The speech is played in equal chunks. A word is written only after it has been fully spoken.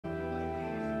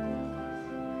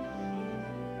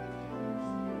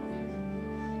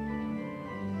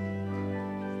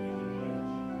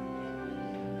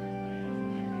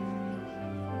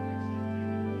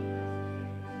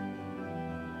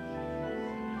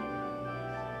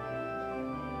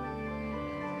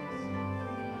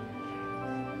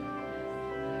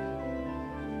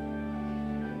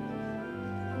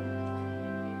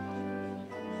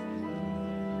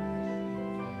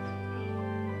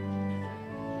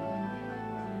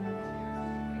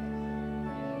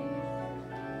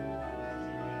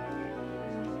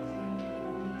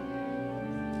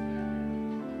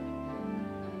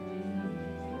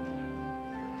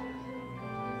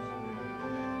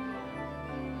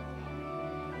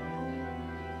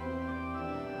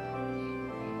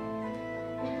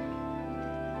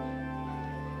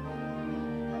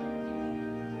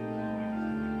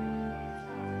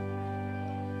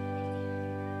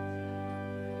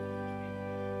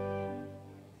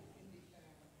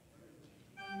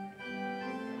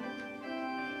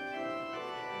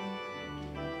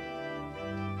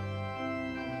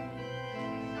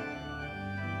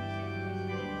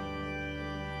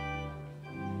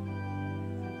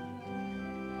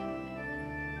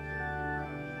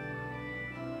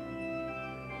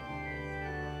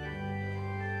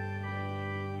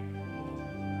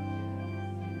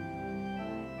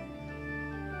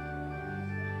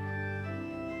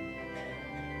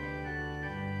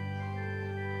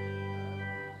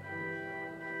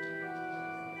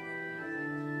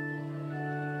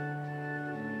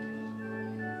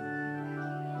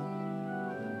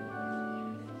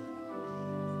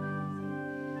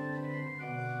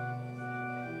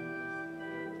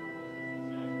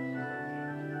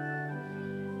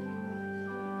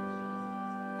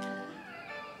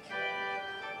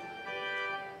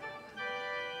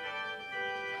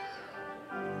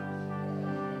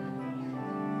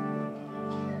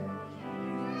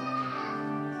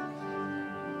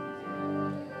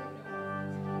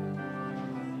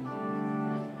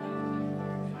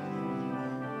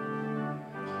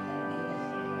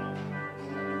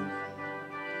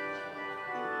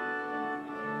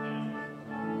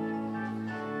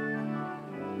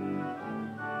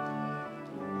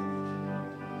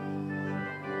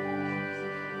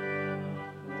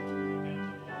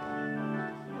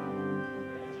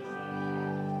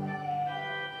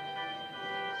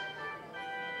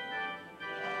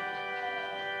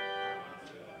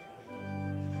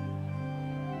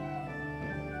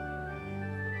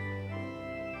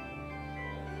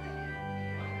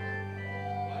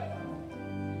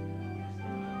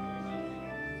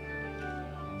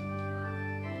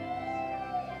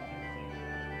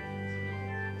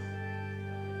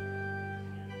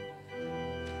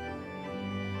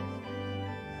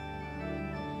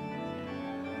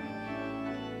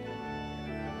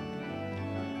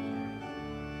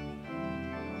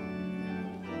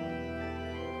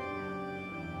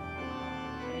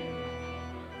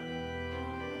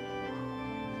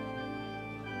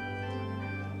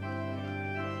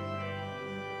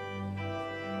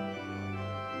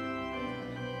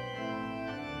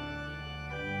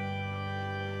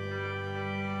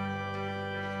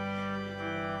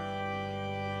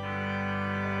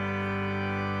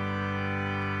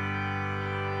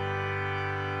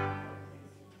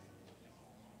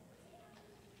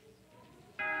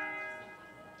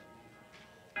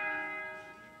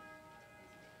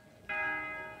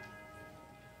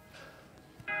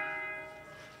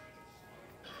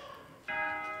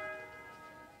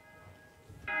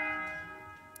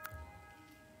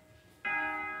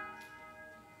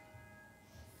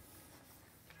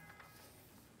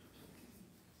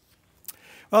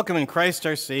Welcome in Christ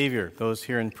our Savior, those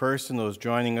here in person, those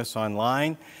joining us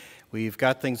online. We've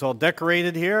got things all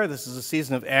decorated here. This is a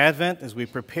season of Advent as we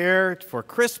prepare for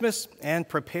Christmas and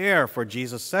prepare for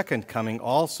Jesus' second coming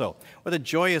also. What a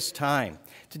joyous time.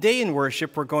 Today in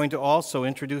worship, we're going to also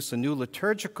introduce a new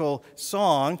liturgical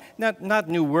song, not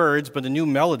new words, but a new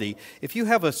melody. If you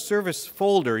have a service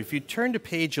folder, if you turn to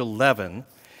page 11,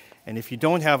 and if you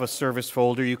don't have a service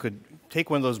folder, you could take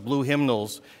one of those blue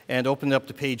hymnals and open it up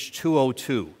to page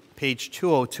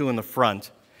 202 in the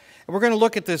front. And we're going to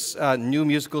look at this new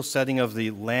musical setting of the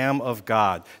Lamb of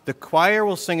God. The choir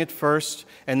will sing it first,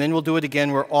 and then we'll do it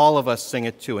again where all of us sing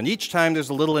it too. And each time there's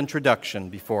a little introduction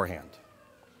beforehand.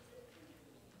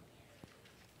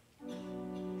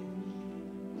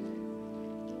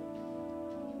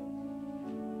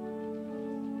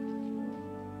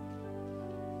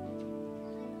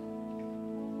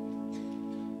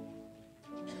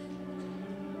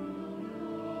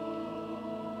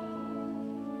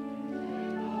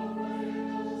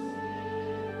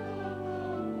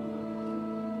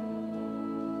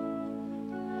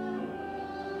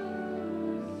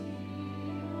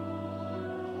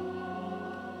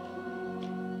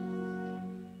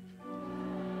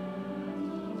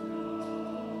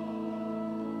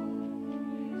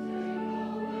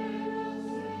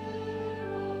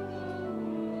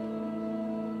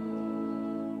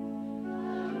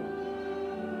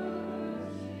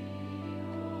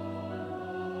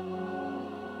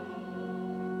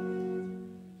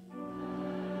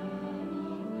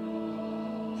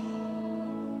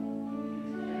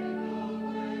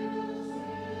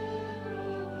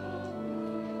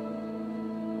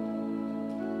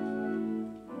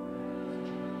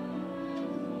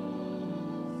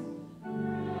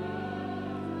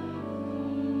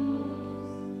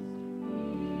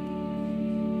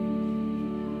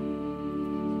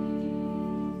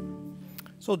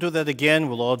 So we'll do that again.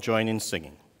 We'll all join in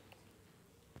singing.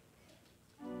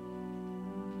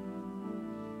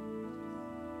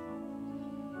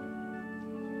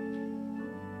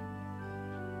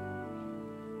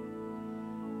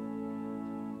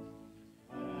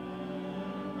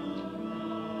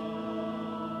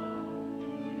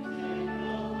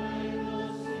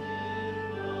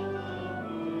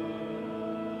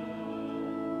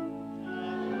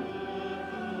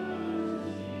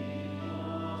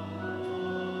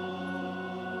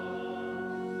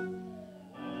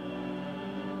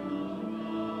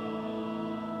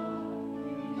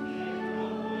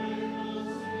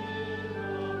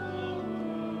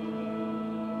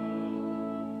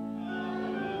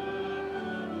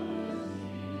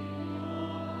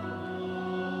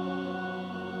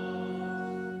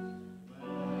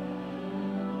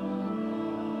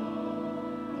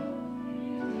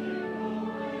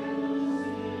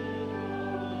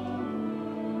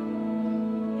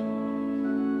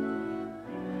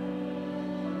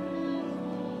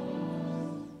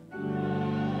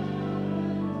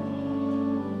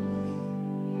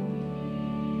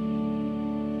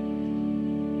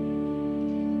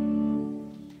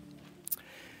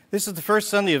 This is the first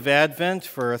Sunday of Advent.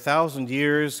 For 1,000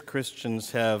 years,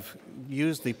 Christians have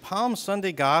used the Palm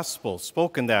Sunday Gospel,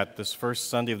 spoken that this first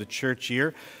Sunday of the church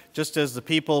year. Just as the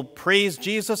people praised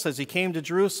Jesus as he came to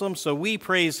Jerusalem, so we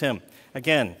praise him.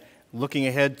 Again, looking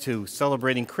ahead to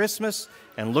celebrating Christmas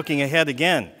and looking ahead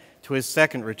again to his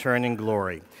second return in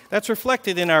glory. That's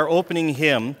reflected in our opening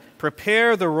hymn,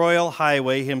 Prepare the Royal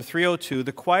Highway, hymn 302.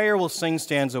 The choir will sing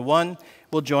stanza 1.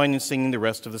 We'll join in singing the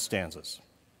rest of the stanzas.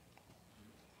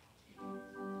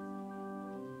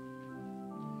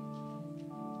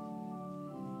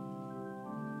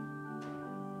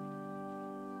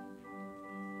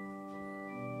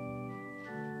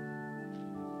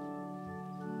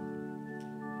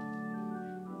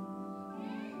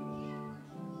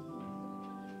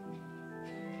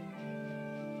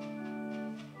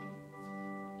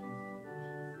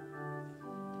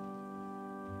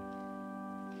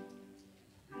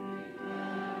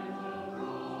 Prepare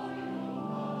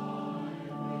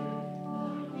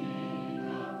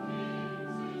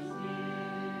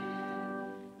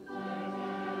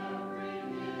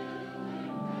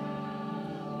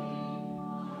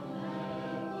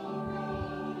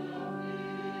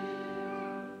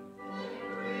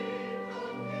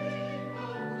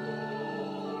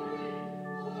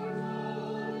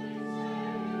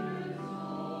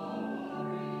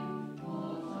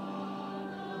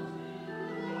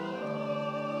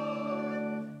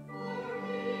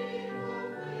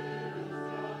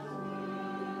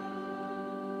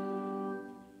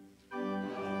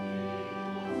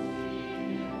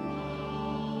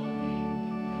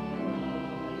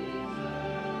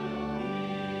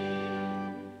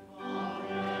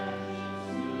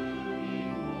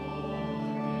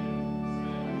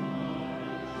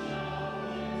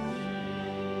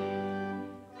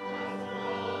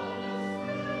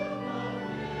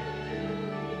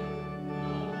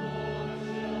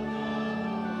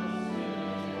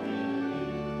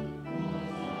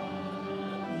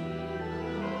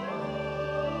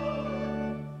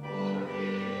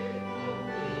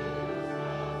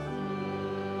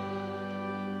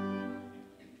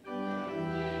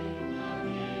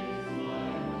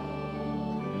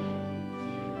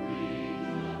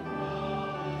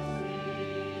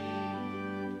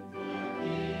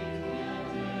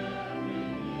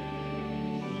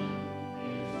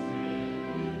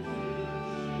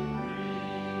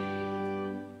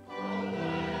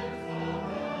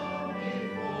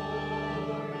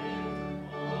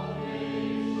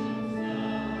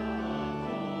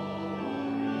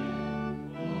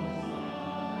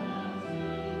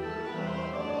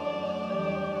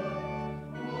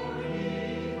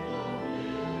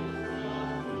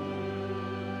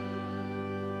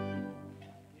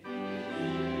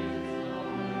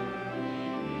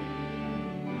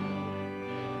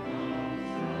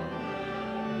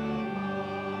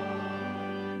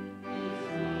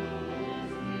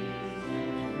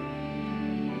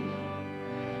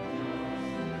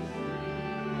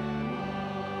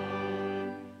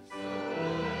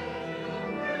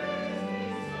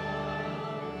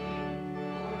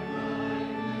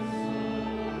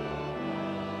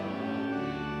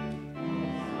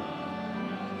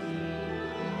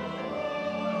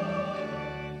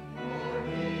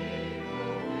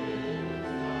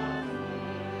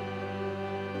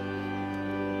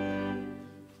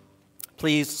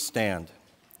Please stand.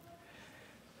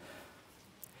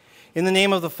 In the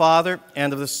name of the Father,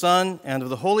 and of the Son, and of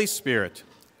the Holy Spirit.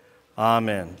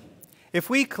 Amen.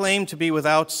 If we claim to be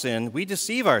without sin, we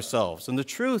deceive ourselves, and the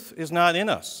truth is not in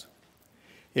us.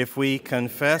 If we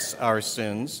confess our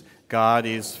sins, God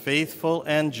is faithful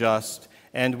and just,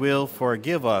 and will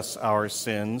forgive us our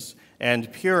sins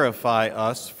and purify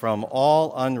us from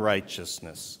all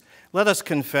unrighteousness. Let us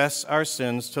confess our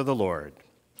sins to the Lord.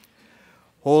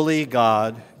 Holy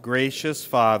God, gracious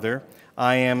Father,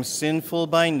 I am sinful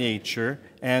by nature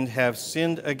and have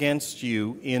sinned against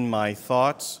you in my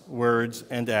thoughts, words,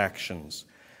 and actions.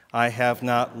 I have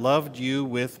not loved you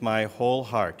with my whole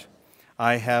heart.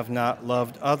 I have not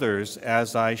loved others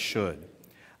as I should.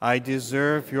 I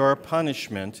deserve your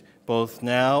punishment both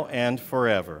now and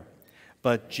forever.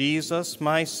 But Jesus,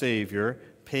 my Savior,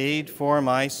 paid for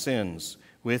my sins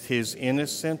with his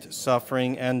innocent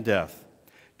suffering and death.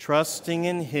 Trusting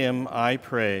in him, I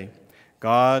pray,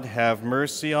 God, have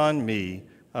mercy on me,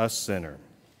 a sinner.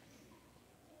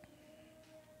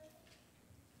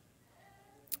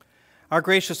 Our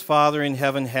gracious Father in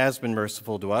heaven has been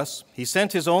merciful to us. He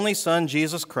sent his only Son,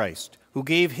 Jesus Christ, who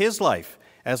gave his life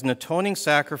as an atoning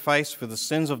sacrifice for the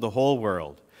sins of the whole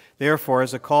world. Therefore,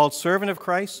 as a called servant of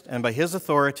Christ, and by his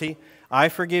authority, I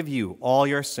forgive you all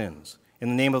your sins. In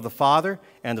the name of the Father,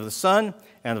 and of the Son,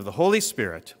 and of the Holy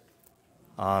Spirit.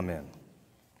 Amen.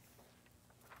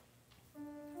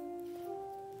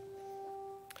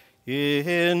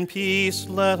 In peace,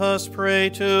 let us pray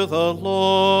to the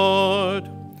Lord.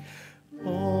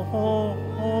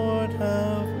 Lord,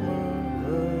 have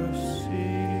mercy.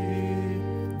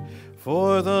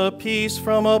 For the peace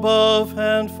from above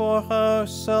and for our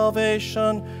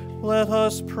salvation, let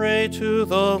us pray to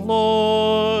the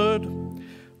Lord.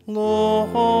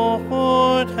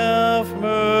 Lord, have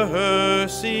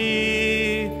mercy.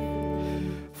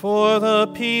 For the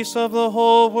peace of the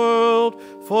whole world,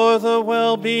 for the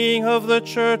well-being of the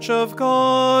Church of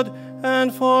God,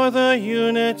 and for the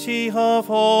unity of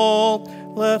all,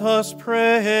 let us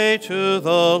pray to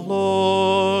the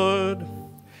Lord.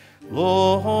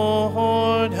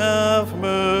 Lord, have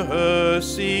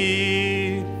mercy.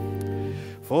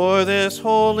 For this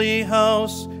holy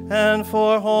house, and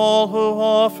for all who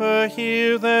offer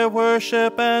here their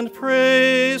worship and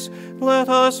praise, let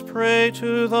us pray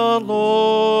to the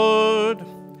Lord.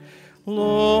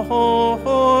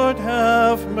 Lord,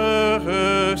 have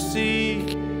mercy.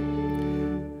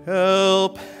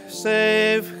 Help,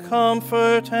 save,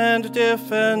 comfort, and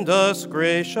defend us,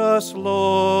 gracious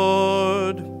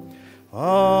Lord.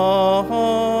 Amen.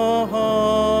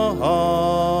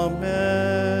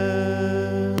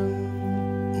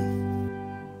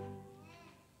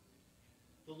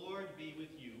 The Lord be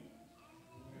with you.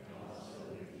 And also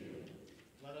with you.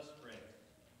 Let us pray.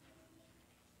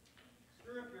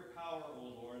 Stir up your power, O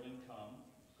Lord, and come.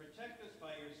 Protect us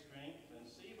by your strength, and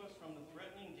save us from the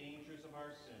threatening dangers of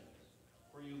our sins.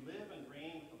 For you live and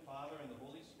reign with the Father and the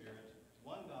Holy Spirit,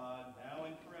 one God, now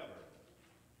and forever.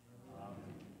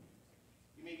 Amen.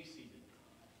 You may be seated.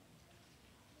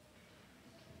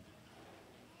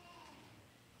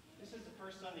 This is the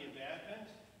first Sunday of Advent.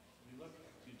 We look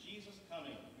to Jesus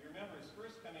coming. We remember his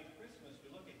first coming, Christmas. We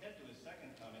look ahead to his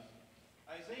second coming.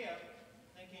 Isaiah,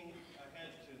 thinking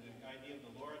ahead to the idea of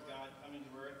the Lord God coming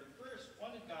to earth, at first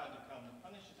wanted God to come to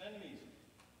punish his enemies.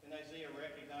 And Isaiah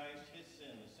recognized his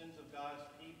sin, the sins of God's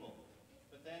people.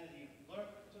 But then he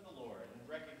looked to the Lord and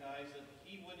recognized that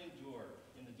he would endure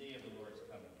in the day of the Lord's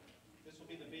coming. This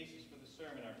will be the basis for the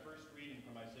sermon, our first reading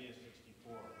from Isaiah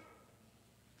 64.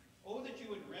 Oh, that you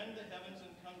would rend the heavens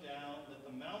and come down, that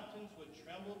the mountains would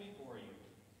tremble before you.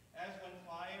 As when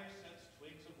fire sets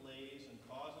twigs ablaze and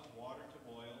causes water to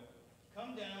boil,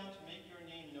 come down to make your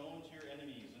name known to your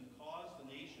enemies and cause the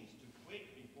nations to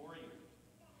quake before you.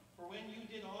 For when you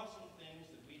did awesome things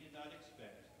that we did not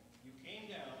expect, you came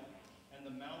down, and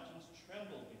the mountains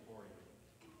trembled before you.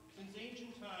 Since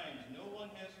ancient times no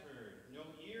one has heard, no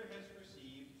ear has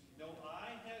perceived, no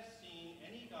eye has seen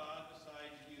any God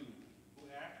besides you, who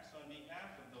acts on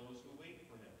behalf of those who wait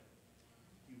for him.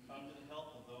 You come to the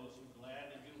help of those who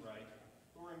gladly do right,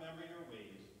 who remember your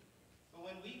ways. But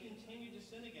when we continue to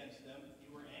sin against them, you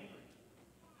are angry.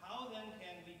 How then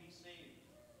can we be saved?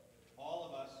 All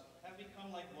of us have become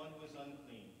like one who is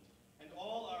unclean, and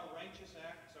all our righteous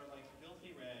acts are like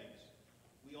filthy rags.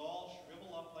 We all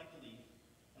shrivel up like a leaf,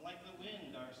 and like the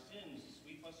wind our sins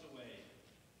sweep us away.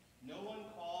 No one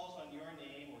calls on your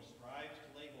name or strives to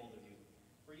lay hold of you,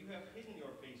 for you have hidden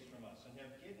your face from us and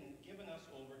have given us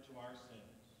over to our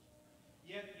sins.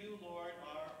 Yet you, Lord,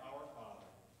 are our Father.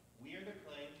 We are the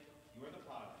clay, you are the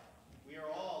potter. We are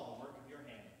all the work of your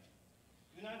hand.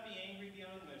 Do not not be angry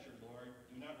beyond measure, Lord.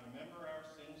 Do not remember our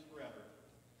sins forever.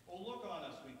 Oh, look on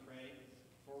us, we pray,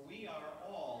 for we are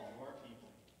all your people.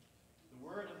 The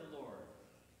word of the Lord.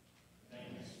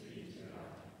 Thanks be to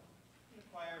God. The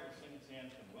choir will sing its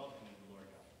anthem, welcoming the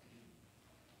Lord God.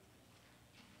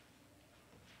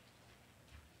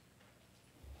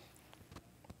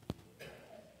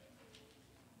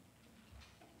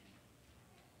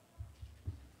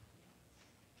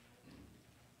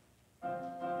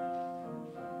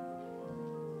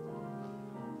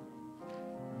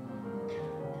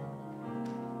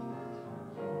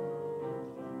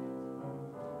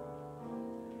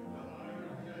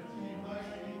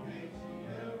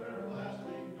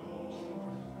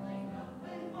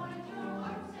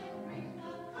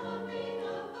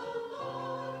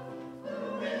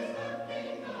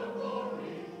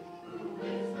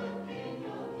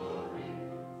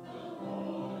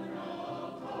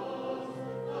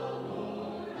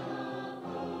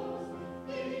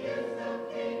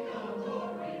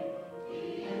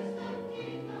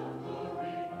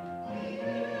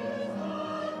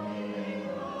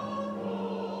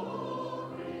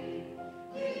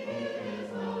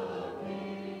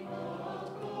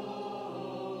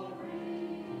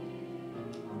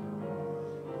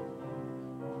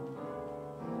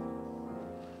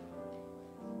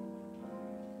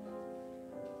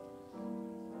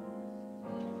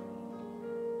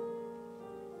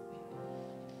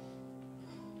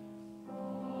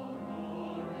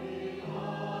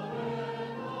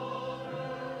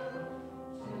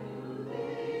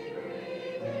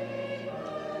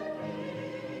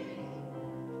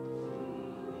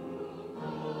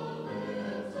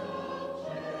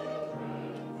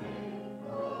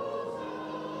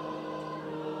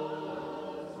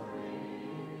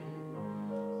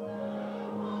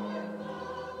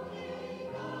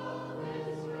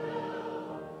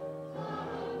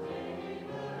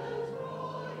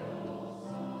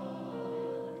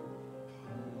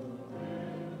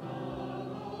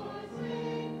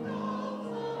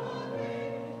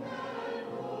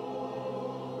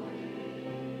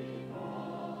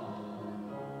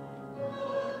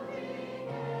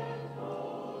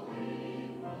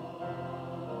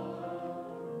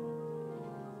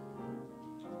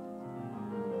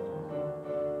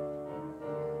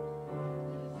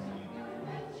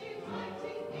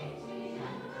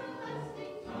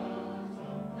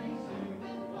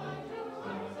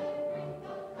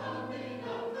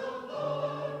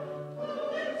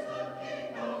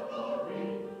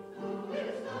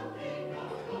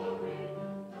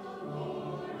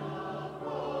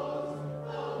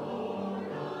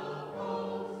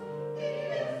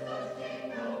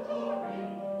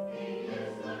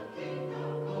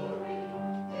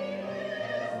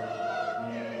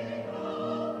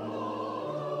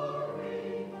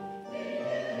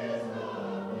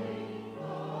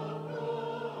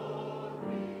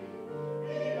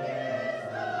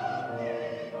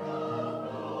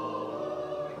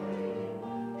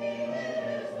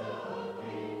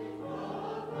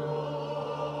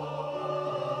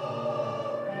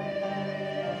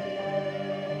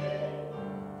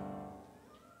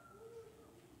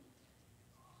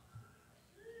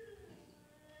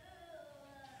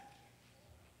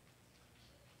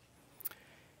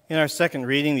 In our second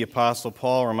reading, the Apostle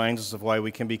Paul reminds us of why we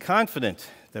can be confident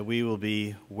that we will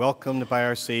be welcomed by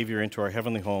our Savior into our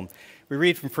heavenly home. We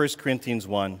read from 1 Corinthians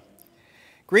 1.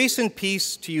 Grace and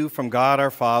peace to you from God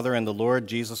our Father and the Lord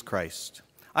Jesus Christ.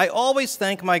 I always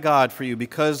thank my God for you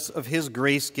because of his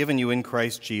grace given you in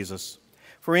Christ Jesus.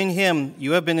 For in him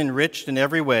you have been enriched in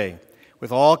every way,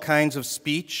 with all kinds of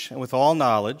speech and with all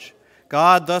knowledge,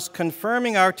 God thus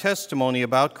confirming our testimony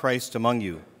about Christ among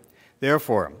you.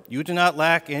 Therefore, you do not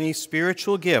lack any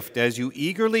spiritual gift as you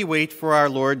eagerly wait for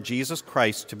our Lord Jesus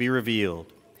Christ to be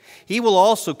revealed. He will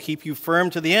also keep you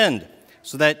firm to the end,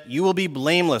 so that you will be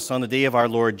blameless on the day of our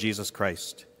Lord Jesus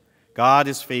Christ. God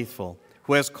is faithful,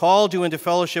 who has called you into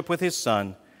fellowship with his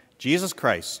Son, Jesus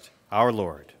Christ, our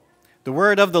Lord. The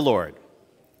word of the Lord.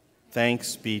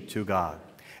 Thanks be to God.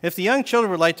 If the young children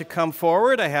would like to come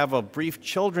forward, I have a brief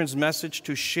children's message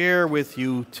to share with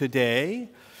you today.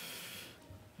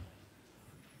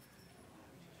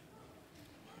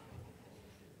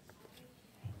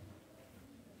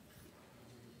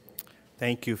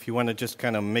 Thank you. If you want to just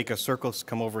kind of make a circle,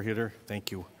 come over here.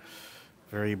 Thank you.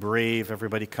 Very brave,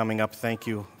 everybody coming up. Thank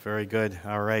you. Very good.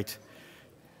 All right.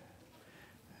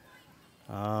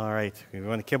 All right. You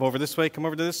want to come over this way? Come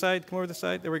over to this side? Come over this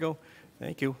side? There we go.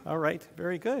 Thank you. All right.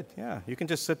 Very good. Yeah. You can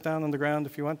just sit down on the ground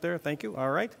if you want there. Thank you. All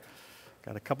right.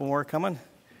 Got a couple more coming.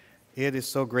 It is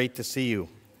so great to see you.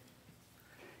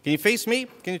 Can you face me?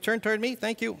 Can you turn toward me?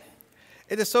 Thank you.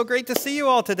 It is so great to see you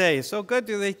all today. It's so good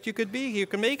that you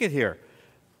can make it here.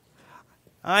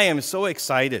 I am so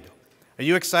excited. Are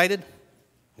you excited?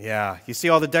 Yeah. You see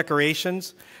all the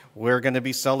decorations? We're going to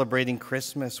be celebrating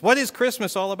Christmas. What is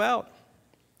Christmas all about?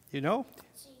 You know?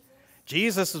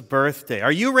 Jesus' birthday.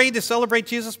 Are you ready to celebrate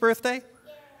Jesus' birthday?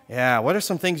 Yeah. What are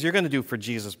some things you're going to do for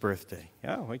Jesus' birthday?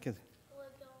 Yeah, we can. We're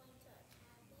going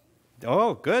to heaven.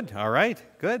 Oh, good. All right.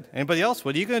 Good. Anybody else?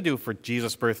 What are you going to do for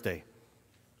Jesus' birthday?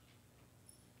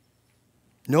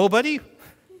 Nobody?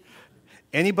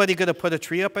 Anybody going to put a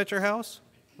tree up at your house?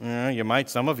 You might,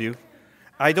 some of you.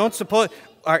 I don't suppose,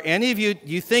 are any of you,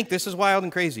 you think, this is wild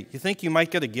and crazy, you think you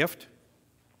might get a gift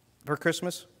for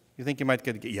Christmas? You think you might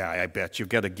get a gift? Yeah, I bet you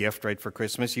get a gift, right, for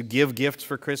Christmas. You give gifts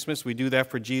for Christmas. We do that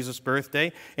for Jesus'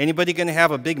 birthday. Anybody going to have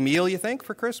a big meal, you think,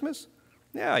 for Christmas?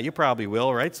 Yeah, you probably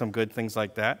will, right? Some good things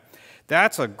like that.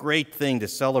 That's a great thing to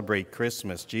celebrate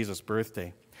Christmas, Jesus'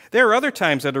 birthday. There are other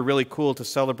times that are really cool to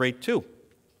celebrate, too.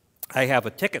 I have a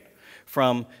ticket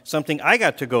from something I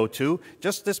got to go to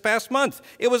just this past month.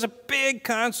 It was a big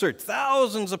concert,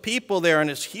 thousands of people there in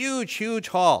this huge, huge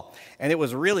hall, and it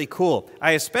was really cool.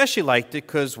 I especially liked it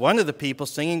because one of the people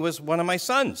singing was one of my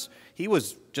sons. He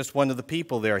was just one of the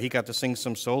people there. He got to sing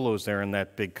some solos there in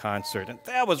that big concert, and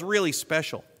that was really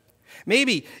special.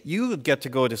 Maybe you would get to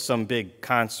go to some big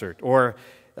concert or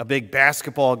a big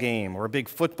basketball game or a big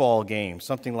football game,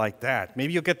 something like that.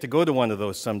 Maybe you'll get to go to one of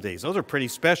those some days. Those are pretty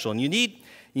special, and you need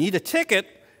a ticket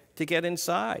to get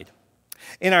inside.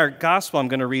 In our gospel I'm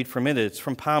going to read for a minute, it's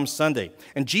from Palm Sunday.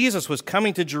 And Jesus was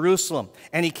coming to Jerusalem,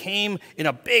 and he came in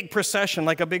a big procession,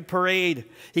 like a big parade.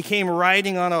 He came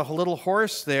riding on a little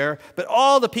horse there, but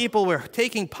all the people were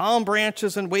taking palm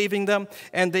branches and waving them,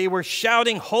 and they were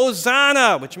shouting,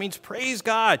 Hosanna, which means praise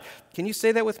God. Can you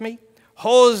say that with me?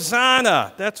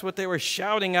 Hosanna! That's what they were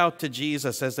shouting out to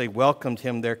Jesus as they welcomed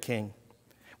him, their king.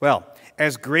 Well,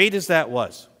 as great as that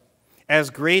was, as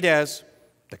great as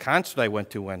the concert I went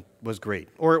to was great,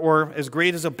 or as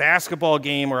great as a basketball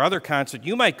game or other concert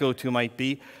you might go to might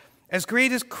be, as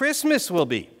great as Christmas will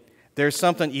be, there's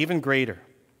something even greater.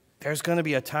 There's going to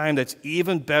be a time that's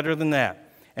even better than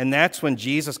that, and that's when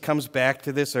Jesus comes back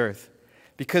to this earth.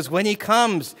 Because when he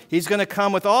comes, he's going to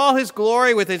come with all his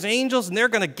glory, with his angels, and they're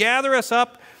going to gather us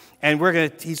up, and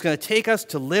he's going to take us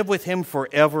to live with him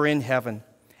forever in heaven.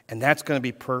 And that's going to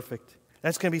be perfect.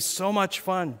 That's going to be so much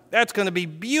fun. That's going to be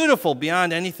beautiful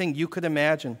beyond anything you could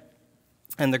imagine.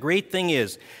 And the great thing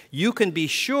is, you can be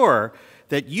sure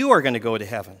that you are going to go to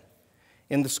heaven.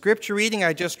 In the scripture reading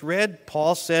I just read,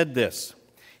 Paul said this.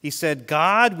 He said,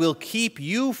 God will keep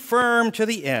you firm to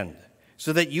the end,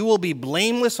 so that you will be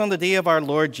blameless on the day of our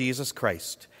Lord Jesus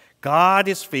Christ. God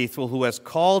is faithful, who has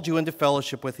called you into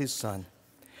fellowship with his Son.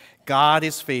 God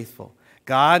is faithful.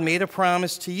 God made a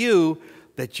promise to you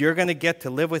that you're going to get to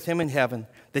live with him in heaven,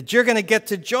 that you're going to get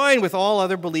to join with all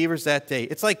other believers that day.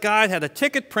 It's like God had a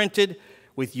ticket printed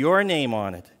with your name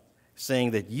on it, saying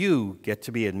that you get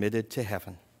to be admitted to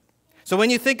heaven. So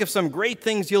when you think of some great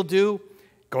things you'll do,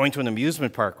 going to an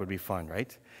amusement park would be fun,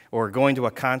 right? Or going to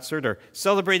a concert, or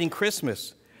celebrating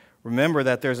Christmas, remember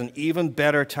that there's an even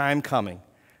better time coming,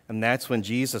 and that's when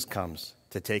Jesus comes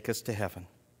to take us to heaven.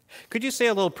 Could you say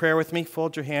a little prayer with me?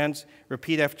 Fold your hands,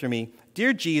 repeat after me.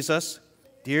 Dear Jesus,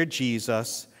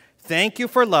 thank you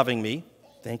for loving me,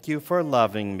 thank you for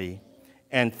loving me,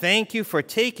 and thank you for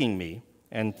taking me,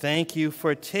 and thank you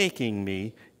for taking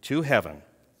me to heaven,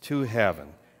 to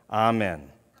heaven.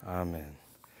 Amen, amen.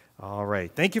 All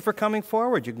right. Thank you for coming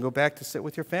forward. You can go back to sit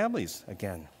with your families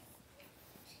again.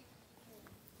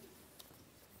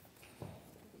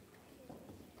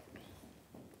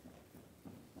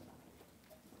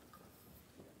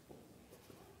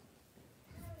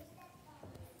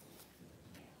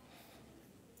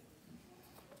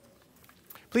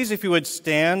 Please, if you would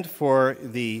stand for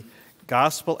the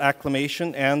gospel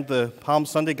acclamation and the Palm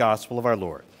Sunday gospel of our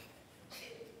Lord.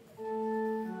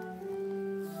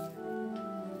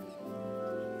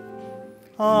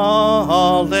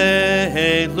 Alleluia,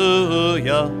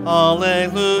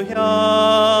 alleluia.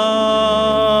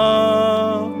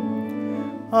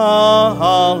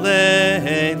 Alleluia,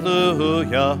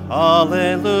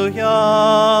 alleluia.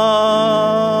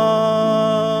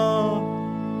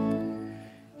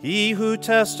 He who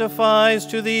testifies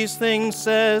to these things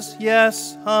says,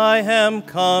 yes, I am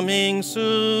coming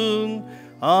soon.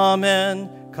 Amen.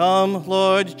 Come,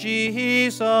 Lord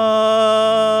Jesus.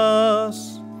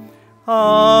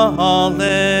 Alleluia,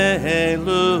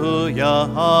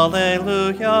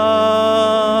 alleluia.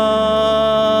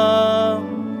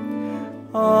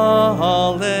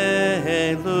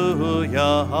 Alleluia,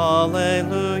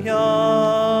 alleluia.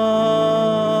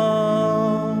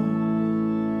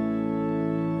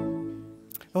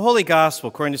 Holy Gospel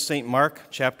according to St. Mark,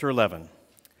 chapter 11.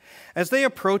 As they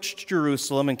approached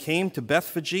Jerusalem and came to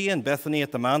Bethphage and Bethany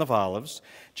at the Mount of Olives,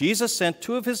 Jesus sent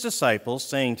 2 of his disciples,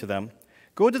 saying to them,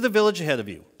 "Go to the village ahead of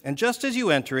you, and just as you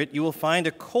enter it, you will find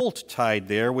a colt tied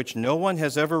there which no one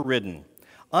has ever ridden.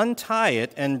 Untie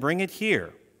it and bring it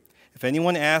here. If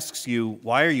anyone asks you,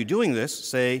 'Why are you doing this?'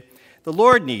 say, 'The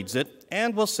Lord needs it,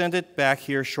 and will send it back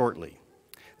here shortly.'"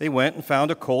 They went and found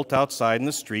a colt outside in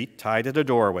the street, tied at a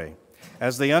doorway.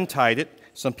 As they untied it,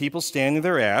 some people standing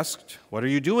there asked, "What are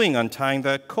you doing untying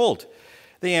that colt?"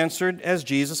 They answered as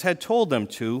Jesus had told them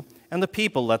to, and the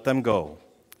people let them go.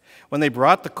 When they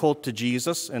brought the colt to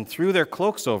Jesus and threw their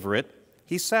cloaks over it,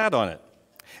 he sat on it.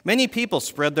 Many people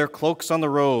spread their cloaks on the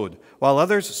road, while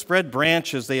others spread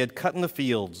branches they had cut in the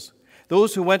fields.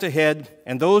 Those who went ahead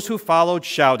and those who followed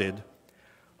shouted,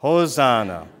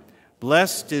 "Hosanna!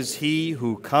 Blessed is he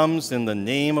who comes in the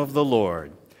name of the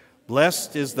Lord.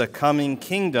 Blessed is the coming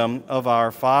kingdom of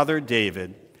our father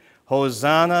David.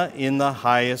 Hosanna in the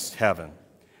highest heaven."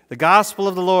 The gospel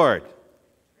of the Lord.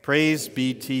 Praise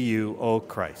be to you, O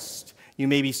Christ. You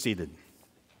may be seated.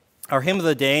 Our hymn of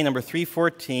the day, number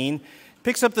 314,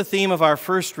 picks up the theme of our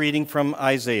first reading from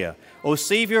Isaiah. "O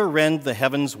Savior, rend the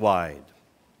heavens wide."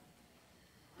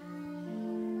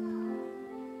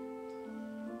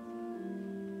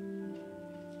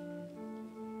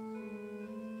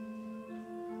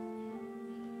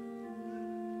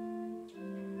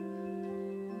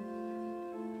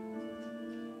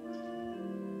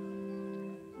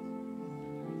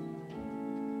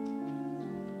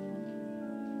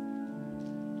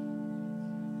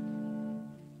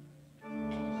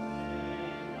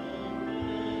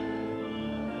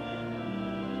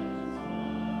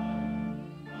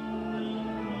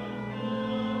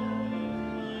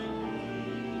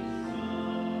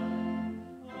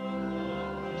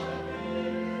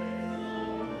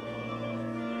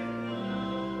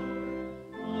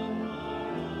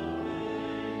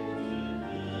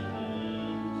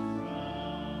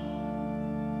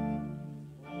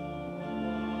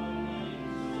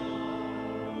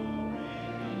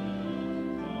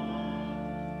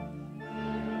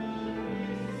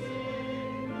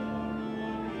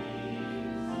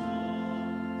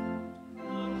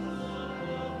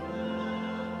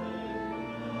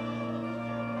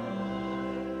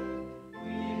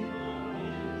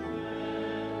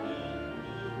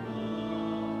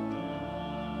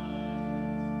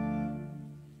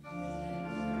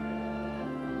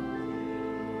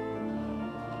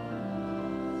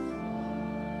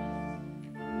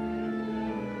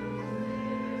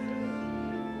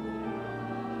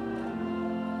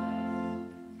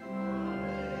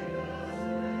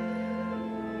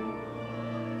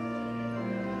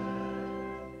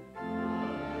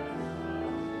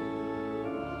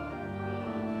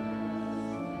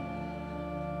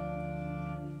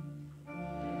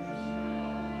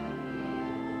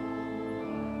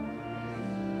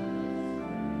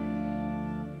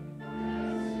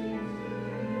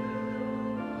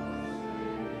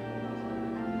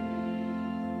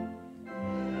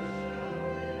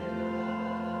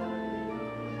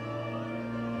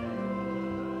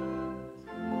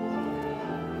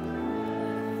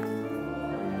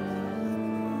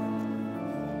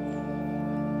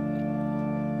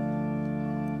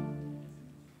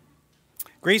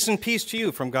 Grace and peace to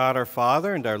you from God our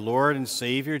Father and our Lord and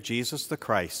Savior, Jesus the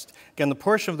Christ. Again, the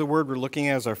portion of the word we're looking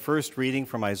at is our first reading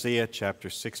from Isaiah chapter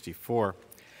 64.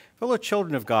 Fellow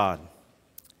children of God,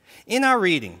 in our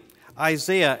reading,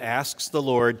 Isaiah asks the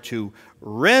Lord to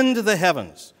rend the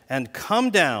heavens and come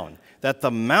down, that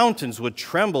the mountains would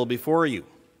tremble before you.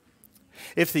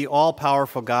 If the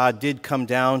all-powerful God did come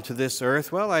down to this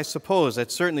earth, well, I suppose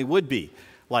that certainly would be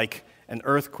like an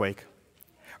earthquake.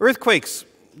 Earthquakes,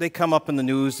 they come up in the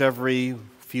news every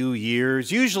few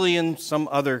years, usually in some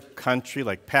other country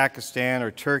like Pakistan or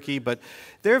Turkey, but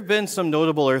there have been some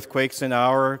notable earthquakes in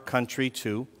our country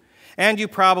too. And you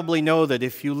probably know that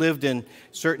if you lived in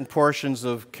certain portions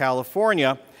of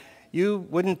California, you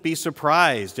wouldn't be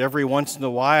surprised every once in a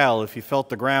while if you felt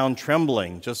the ground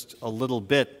trembling just a little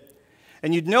bit.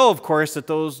 And you'd know, of course, that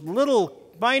those little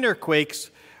minor quakes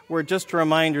were just a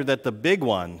reminder that the big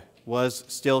one was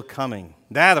still coming.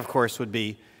 That, of course, would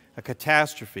be a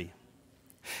catastrophe.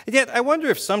 And yet, I wonder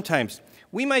if sometimes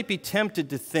we might be tempted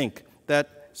to think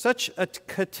that such a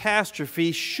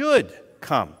catastrophe should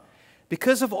come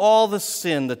because of all the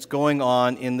sin that's going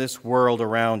on in this world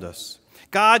around us.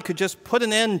 God could just put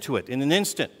an end to it in an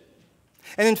instant.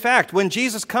 And in fact, when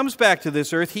Jesus comes back to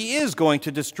this earth, he is going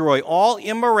to destroy all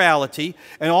immorality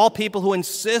and all people who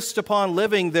insist upon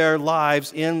living their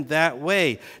lives in that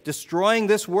way, destroying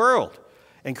this world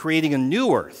and creating a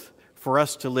new earth for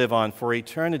us to live on for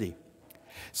eternity.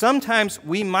 Sometimes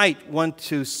we might want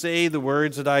to say the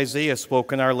words that Isaiah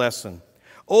spoke in our lesson.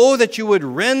 Oh, that you would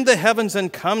rend the heavens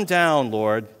and come down,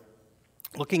 Lord.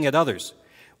 Looking at others,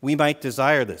 we might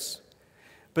desire this.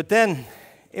 But then,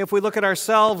 if we look at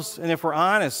ourselves and if we're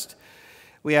honest,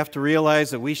 we have to realize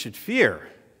that we should fear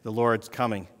the Lord's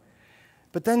coming.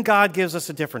 But then God gives us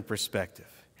a different perspective.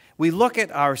 We look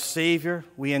at our Savior,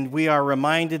 and we are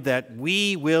reminded that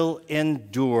we will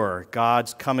endure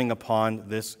God's coming upon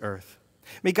this earth.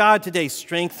 May God today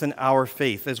strengthen our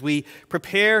faith as we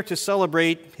prepare to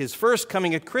celebrate His first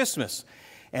coming at Christmas,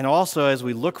 and also as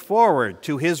we look forward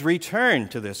to His return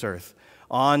to this earth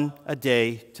on a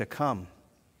day to come.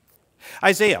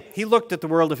 Isaiah, he looked at the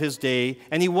world of his day,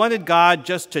 and he wanted God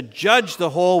just to judge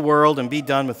the whole world and be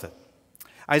done with it.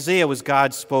 Isaiah was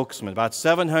God's spokesman about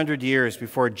 700 years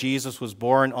before Jesus was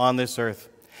born on this earth.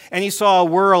 And he saw a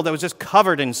world that was just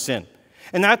covered in sin.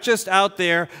 And not just out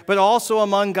there, but also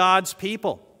among God's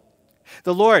people.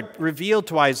 The Lord revealed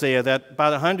to Isaiah that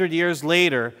about 100 years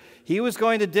later, he was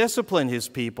going to discipline his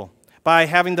people by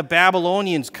having the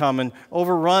Babylonians come and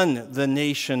overrun the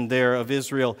nation there of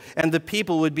Israel, and the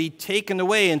people would be taken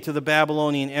away into the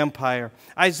Babylonian Empire.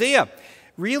 Isaiah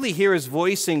really here is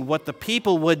voicing what the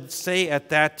people would say at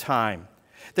that time,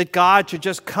 that God should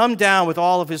just come down with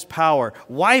all of His power,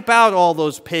 wipe out all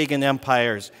those pagan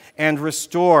empires, and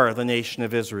restore the nation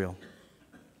of Israel.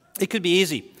 It could be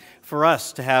easy for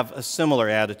us to have a similar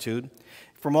attitude.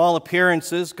 From all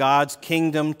appearances, God's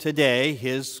kingdom today,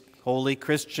 His holy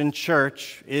Christian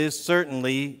church, is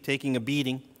certainly taking a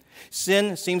beating.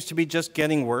 Sin seems to be just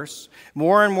getting worse.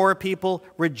 More and more people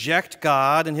reject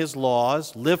God and His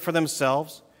laws, live for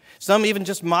themselves. Some even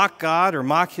just mock God or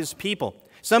mock His people.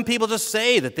 Some people just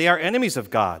say that they are enemies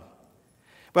of God.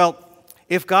 Well,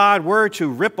 if God were to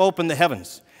rip open the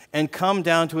heavens and come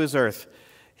down to His earth,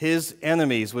 His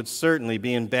enemies would certainly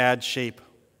be in bad shape.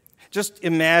 Just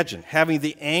imagine having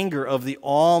the anger of the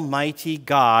Almighty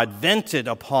God vented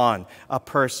upon a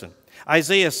person.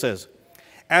 Isaiah says,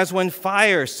 as when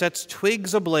fire sets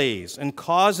twigs ablaze and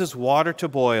causes water to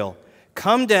boil,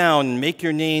 come down and make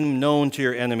your name known to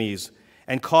your enemies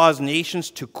and cause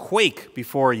nations to quake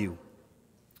before you.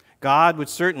 God would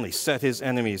certainly set His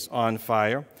enemies on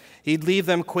fire. He'd leave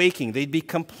them quaking. They'd be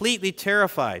completely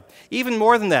terrified. Even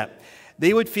more than that,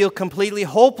 they would feel completely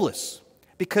hopeless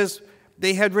because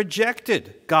they had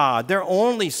rejected God, their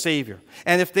only Savior.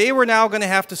 And if they were now going to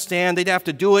have to stand, they'd have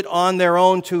to do it on their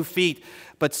own 2 feet.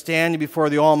 But standing before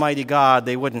the Almighty God,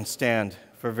 they wouldn't stand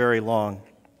for very long.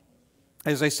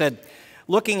 As I said,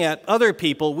 looking at other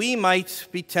people, we might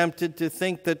be tempted to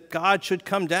think that God should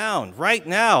come down right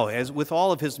now as with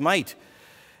all of His might.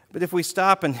 But if we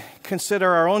stop and consider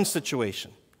our own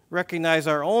situation, recognize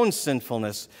our own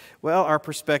sinfulness, well, our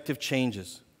perspective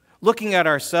changes. Looking at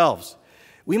ourselves,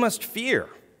 we must fear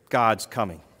God's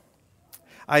coming.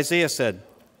 Isaiah said,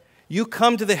 you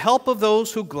come to the help of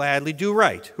those who gladly do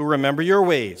right, who remember your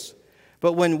ways.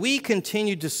 But when we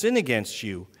continued to sin against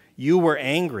you, you were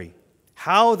angry.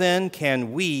 How then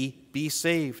can we be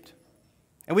saved?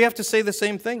 And we have to say the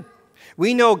same thing.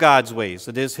 We know God's ways,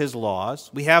 that is, His laws.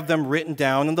 We have them written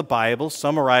down in the Bible,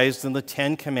 summarized in the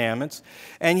 10 Commandments,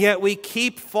 and yet we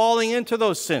keep falling into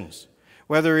those sins,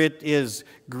 whether it is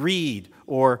greed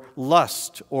or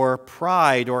lust or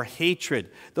pride or hatred.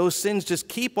 Those sins just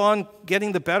keep on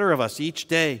getting the better of us each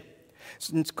day.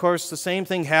 And of course, the same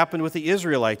thing happened with the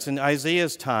Israelites in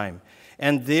Isaiah's time,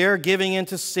 and their giving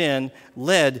into sin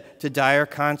led to dire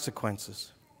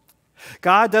consequences.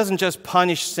 God doesn't just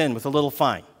punish sin with a little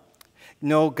fine.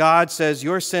 No, God says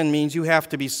your sin means you have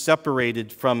to be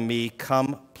separated from me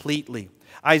completely.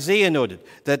 Isaiah noted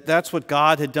that that's what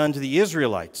God had done to the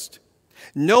Israelites.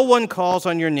 No one calls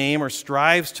on your name or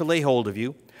strives to lay hold of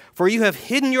you, for you have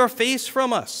hidden your face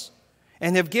from us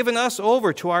and have given us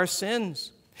over to our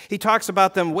sins. He talks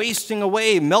about them wasting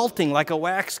away, melting like a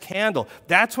wax candle.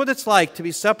 That's what it's like to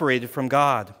be separated from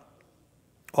God.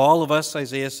 All of us,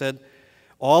 Isaiah said,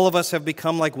 all of us have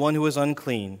become like one who is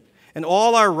unclean, and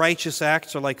all our righteous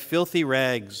acts are like filthy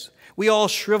rags. We all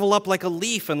shrivel up like a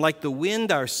leaf, and like the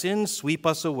wind, our sins sweep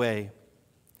us away.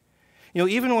 You know,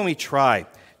 even when we try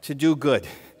to do good,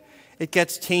 it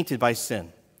gets tainted by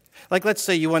sin. Like, let's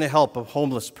say you want to help a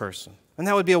homeless person, and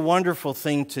that would be a wonderful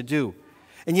thing to do.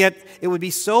 And yet, it would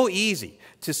be so easy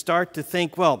to start to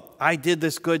think, well, I did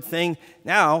this good thing,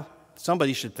 now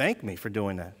somebody should thank me for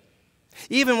doing that.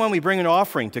 Even when we bring an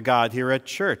offering to God here at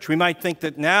church, we might think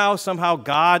that now somehow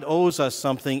God owes us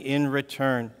something in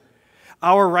return.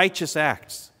 Our righteous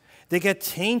acts, they get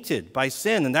tainted by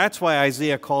sin, and that's why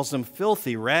Isaiah calls them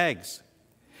filthy rags.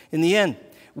 In the end,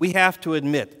 we have to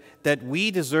admit that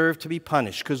we deserve to be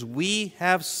punished because we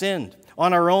have sinned.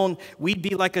 On our own, we'd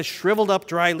be like a shriveled up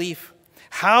dry leaf.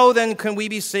 How then can we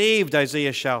be saved,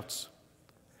 Isaiah shouts.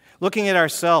 Looking at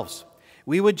ourselves,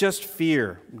 we would just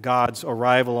fear God's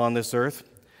arrival on this earth.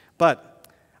 But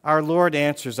our Lord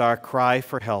answers our cry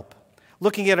for help.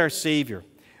 Looking at our Savior,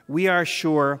 we are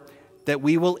sure that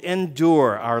we will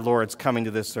endure our Lord's coming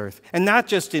to this earth. And not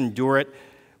just endure it,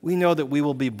 we know that we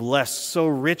will be blessed so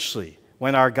richly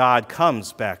when our God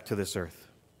comes back to this earth.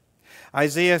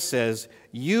 Isaiah says,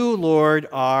 "You, Lord,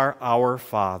 are our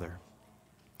Father."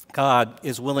 God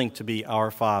is willing to be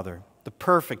our Father, the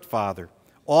perfect Father,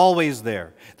 always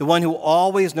there, the one who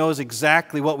always knows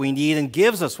exactly what we need and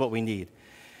gives us what we need.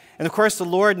 And of course, the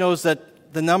Lord knows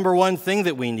that the number one thing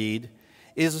that we need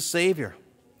is a Savior.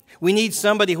 We need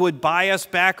somebody who would buy us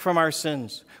back from our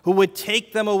sins, who would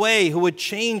take them away, who would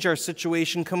change our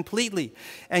situation completely.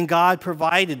 And God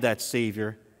provided that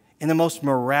Savior in the most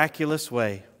miraculous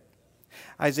way.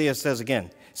 Isaiah says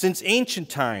again, "Since ancient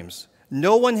times,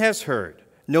 no one has heard,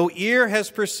 no ear has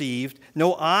perceived,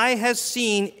 no eye has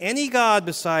seen any God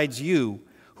besides you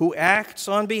who acts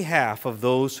on behalf of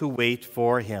those who wait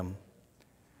for him."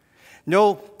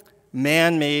 No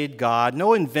man-made God,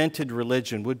 no invented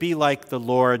religion would be like the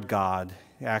Lord God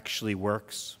actually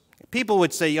works. People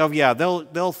would say, oh yeah,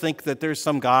 they'll think that there's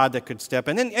some God that could step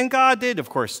in. And God did, of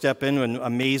course, step in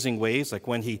amazing ways, like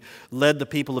when he led the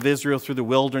people of Israel through the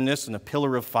wilderness in a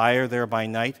pillar of fire there by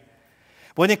night.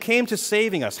 When it came to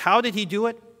saving us, how did he do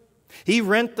it? He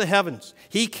rent the heavens.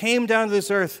 He came down to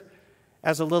this earth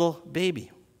as a little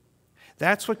baby.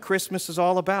 That's what Christmas is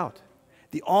all about.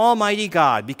 The Almighty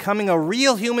God becoming a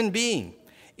real human being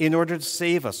in order to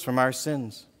save us from our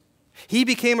sins. He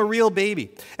became a real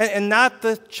baby, and not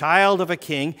the child of a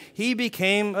king. He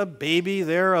became a baby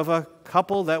there of a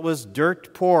couple that was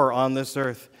dirt poor on this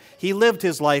earth. He lived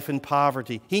his life in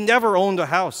poverty. He never owned a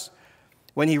house.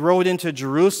 When he rode into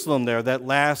Jerusalem there that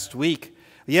last week,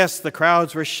 yes, the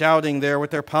crowds were shouting there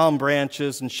with their palm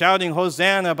branches and shouting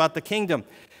Hosanna about the kingdom.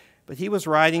 But he was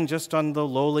riding just on the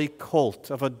lowly colt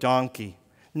of a donkey,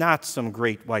 not some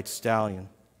great white stallion.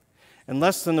 And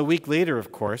less than a week later,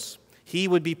 of course, he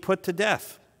would be put to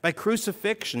death by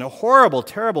crucifixion, a horrible,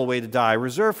 terrible way to die,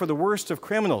 reserved for the worst of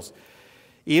criminals,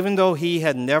 even though he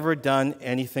had never done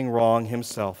anything wrong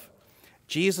himself.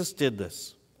 Jesus did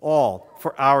this all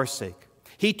for our sake.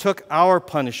 He took our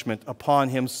punishment upon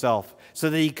himself so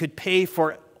that he could pay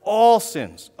for all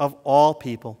sins of all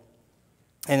people.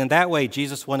 And in that way,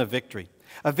 Jesus won a victory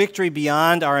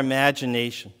beyond our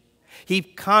imagination. He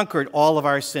conquered all of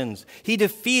our sins. He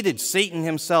defeated Satan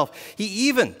himself. He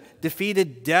even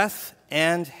defeated death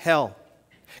and hell.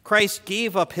 Christ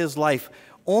gave up his life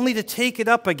only to take it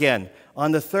up again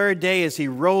on the third day as he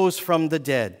rose from the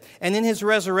dead. And in his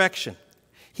resurrection,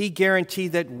 he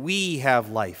guaranteed that we have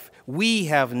life. We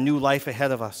have new life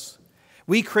ahead of us.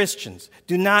 We Christians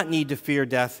do not need to fear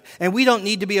death, and we don't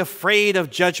need to be afraid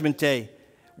of Judgment Day.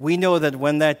 We know that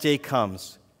when that day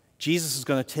comes, Jesus is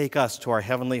going to take us to our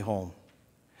heavenly home.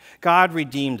 God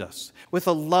redeemed us with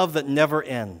a love that never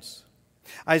ends.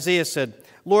 Isaiah said,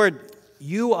 "Lord,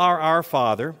 you are our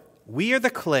Father. We are the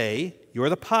clay. You're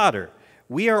the potter.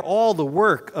 We are all the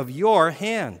work of your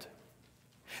hand."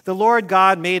 The Lord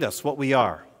God made us what we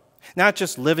are, not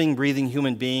just living, breathing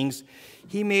human beings.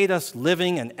 He made us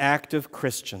living and active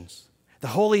Christians. The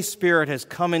Holy Spirit has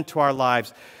come into our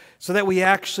lives so that we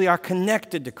actually are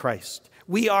connected to Christ.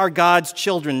 We are God's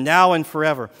children now and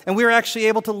forever, and we are actually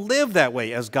able to live that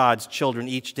way as God's children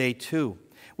each day too.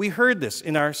 We heard this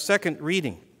in our second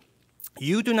reading.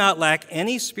 You do not lack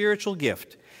any spiritual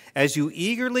gift as you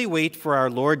eagerly wait for our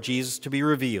Lord Jesus to be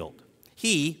revealed.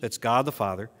 He, that's God the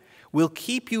Father, will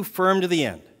keep you firm to the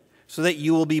end so that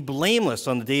you will be blameless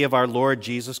on the day of our Lord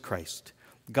Jesus Christ.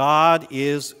 God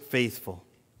is faithful.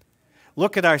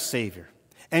 Look at our Savior,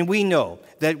 and we know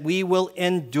that we will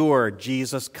endure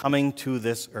Jesus coming to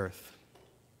this earth.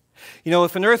 You know,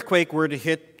 if an earthquake were to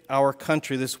hit our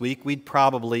country this week, we'd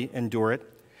probably endure it.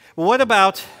 Well, what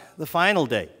about the final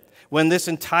day, when this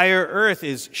entire earth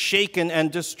is shaken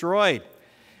and destroyed?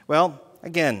 Well,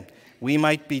 again, we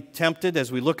might be tempted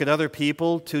as we look at other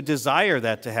people to desire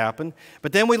that to happen,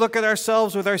 but then we look at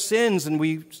ourselves with our sins and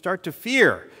we start to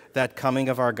fear that coming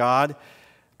of our God.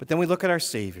 But then we look at our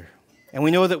Savior and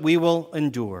we know that we will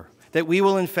endure, that we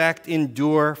will in fact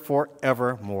endure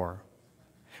forevermore.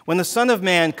 When the Son of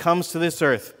Man comes to this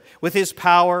earth with his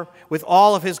power, with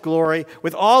all of his glory,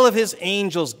 with all of his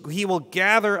angels, he will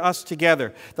gather us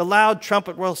together. The loud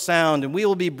trumpet will sound, and we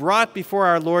will be brought before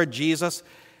our Lord Jesus.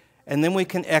 And then we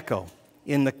can echo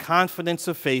in the confidence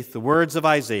of faith the words of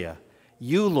Isaiah,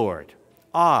 "You, Lord,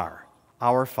 are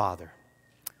our Father."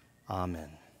 Amen.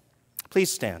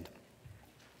 Please stand.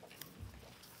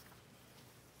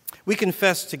 We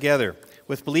confess together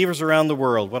with believers around the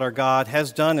world what our God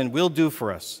has done and will do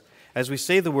for us as we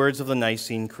say the words of the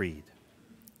Nicene Creed.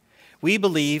 We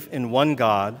believe in one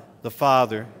God, the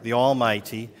Father, the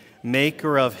Almighty,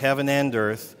 maker of heaven and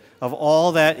earth, of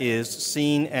all that is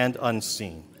seen and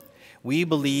unseen. We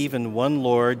believe in one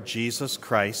Lord, Jesus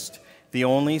Christ, the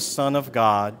only Son of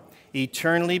God,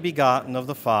 eternally begotten of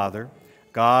the Father,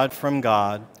 God from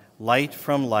God, light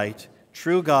from light,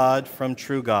 true God from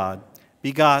true God,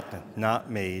 begotten, not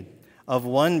made, of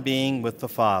one being with the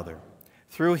Father.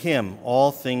 Through him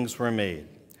all things were made.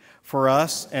 For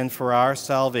us and for our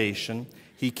salvation,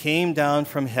 he came down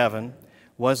from heaven,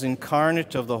 was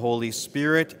incarnate of the Holy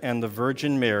Spirit and the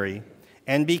Virgin Mary,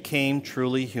 and became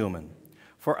truly human.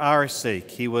 For our sake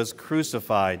he was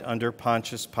crucified under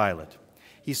Pontius Pilate.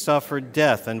 He suffered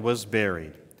death and was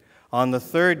buried. On the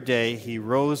third day he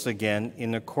rose again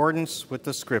in accordance with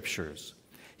the Scriptures.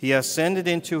 He ascended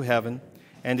into heaven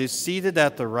and is seated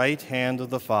at the right hand of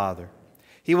the Father.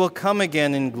 He will come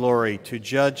again in glory to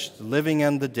judge the living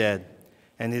and the dead,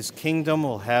 and his kingdom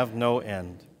will have no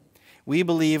end. We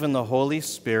believe in the Holy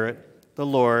Spirit, the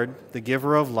Lord, the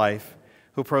giver of life,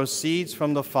 who proceeds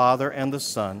from the Father and the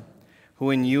Son, who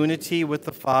in unity with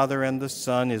the Father and the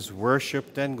Son is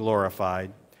worshipped and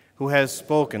glorified, who has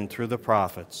spoken through the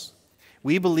prophets.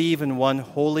 We believe in one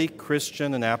holy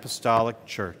Christian and apostolic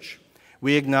church.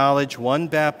 We acknowledge one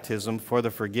baptism for the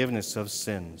forgiveness of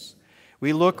sins.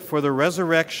 We look for the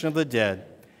resurrection of the dead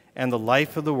and the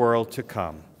life of the world to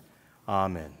come.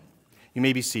 Amen. You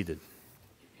may be seated.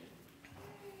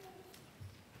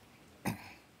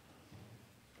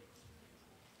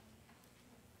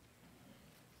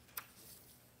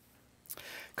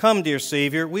 Come, dear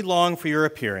Savior, we long for your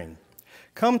appearing.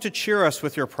 Come to cheer us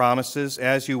with your promises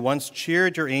as you once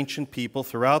cheered your ancient people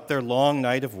throughout their long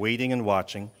night of waiting and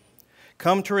watching.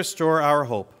 Come to restore our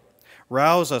hope.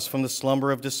 Rouse us from the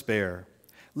slumber of despair.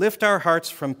 Lift our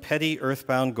hearts from petty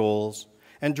earthbound goals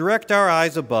and direct our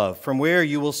eyes above, from where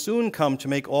you will soon come to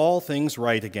make all things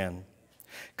right again.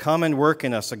 Come and work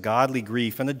in us a godly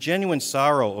grief and a genuine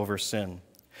sorrow over sin.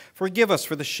 Forgive us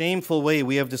for the shameful way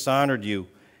we have dishonored you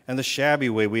and the shabby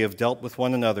way we have dealt with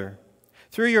one another.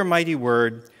 Through your mighty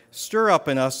word, stir up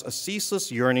in us a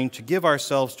ceaseless yearning to give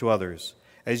ourselves to others,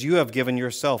 as you have given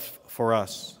yourself for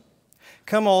us.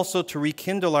 Come also to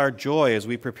rekindle our joy as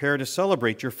we prepare to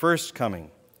celebrate your first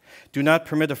coming. Do not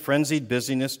permit a frenzied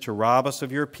busyness to rob us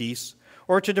of your peace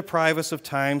or to deprive us of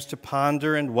times to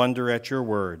ponder and wonder at your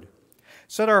word.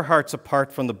 Set our hearts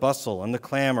apart from the bustle and the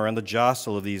clamor and the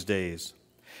jostle of these days.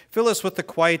 Fill us with the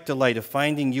quiet delight of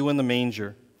finding you in the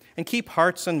manger, and keep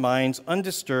hearts and minds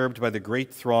undisturbed by the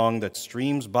great throng that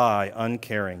streams by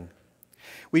uncaring.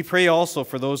 We pray also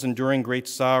for those enduring great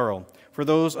sorrow, for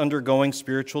those undergoing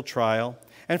spiritual trial,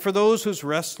 and for those whose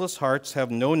restless hearts have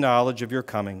no knowledge of your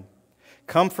coming.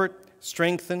 Comfort,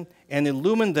 strengthen, and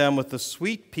illumine them with the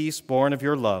sweet peace born of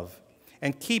your love,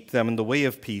 and keep them in the way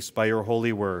of peace by your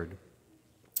holy word.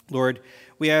 Lord,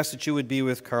 we ask that you would be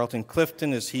with Carlton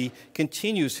Clifton as he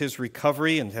continues his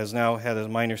recovery and has now had a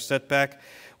minor setback.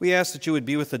 We ask that you would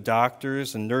be with the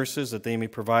doctors and nurses, that they may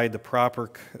provide the proper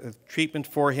treatment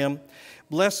for him.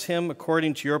 Bless him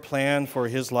according to your plan for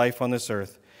his life on this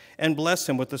earth, and bless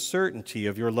him with the certainty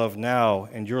of your love now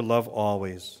and your love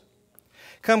always.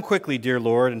 Come quickly, dear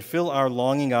Lord, and fill our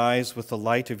longing eyes with the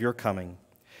light of your coming.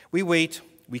 We wait,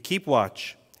 we keep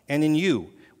watch, and in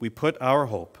you we put our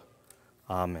hope.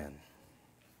 Amen.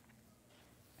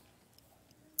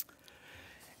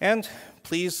 And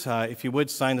please, if you would,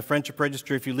 sign the friendship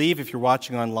register. If you leave, if you're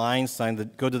watching online,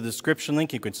 go to the description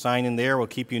link. You can sign in there. We'll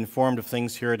keep you informed of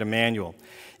things here at Immanuel.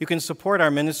 You can support our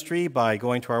ministry by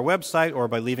going to our website or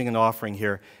by leaving an offering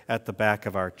here at the back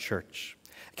of our church.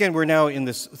 Again, we're now in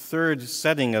this third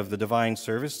setting of the divine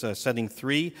service, setting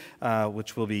 3,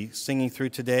 which we'll be singing through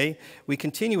today. We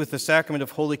continue with the sacrament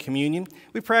of Holy Communion.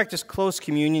 We practice close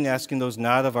communion, asking those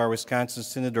not of our Wisconsin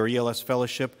Synod or ELS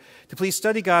Fellowship to please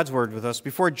study God's Word with us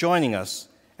before joining us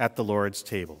at the Lord's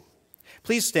table.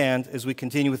 Please stand as we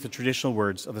continue with the traditional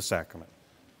words of the sacrament.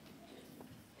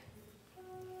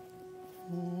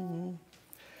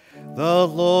 The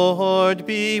Lord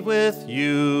be with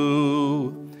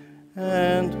you.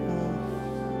 And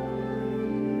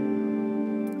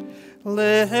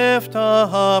lift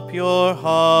up your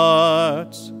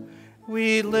hearts.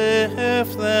 We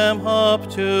lift them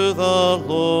up to the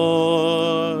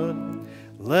Lord.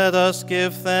 Let us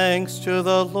give thanks to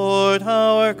the Lord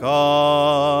our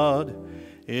God.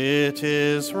 It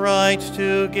is right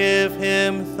to give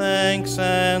him thanks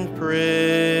and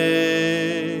praise.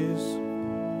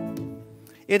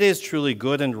 It is truly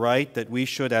good and right that we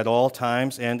should at all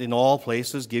times and in all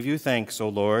places give you thanks, O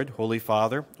Lord, Holy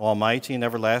Father, almighty and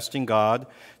everlasting God,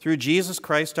 through Jesus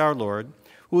Christ our Lord,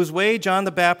 whose way John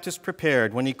the Baptist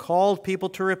prepared when he called people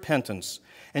to repentance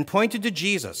and pointed to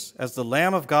Jesus as the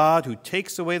Lamb of God who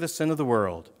takes away the sin of the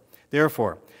world.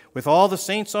 Therefore, with all the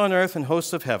saints on earth and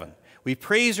hosts of heaven, we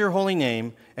praise your holy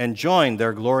name and join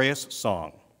their glorious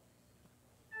song.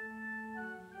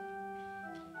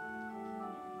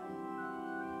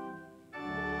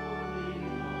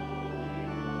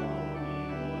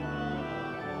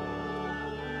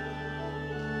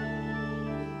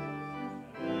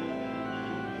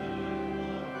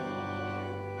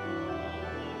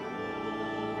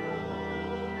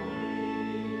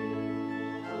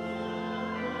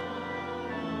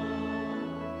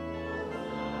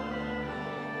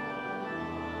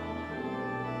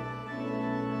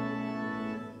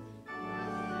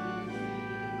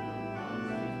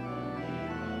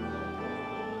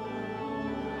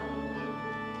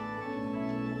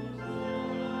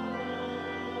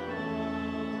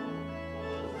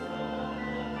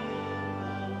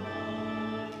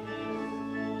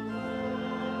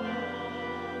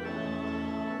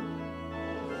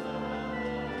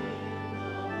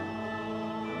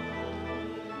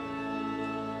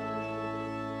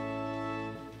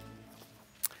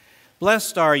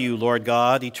 Blessed are you, Lord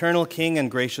God, eternal King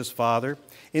and gracious Father.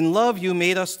 In love you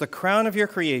made us the crown of your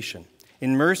creation.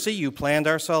 In mercy you planned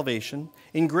our salvation.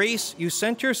 In grace you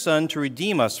sent your Son to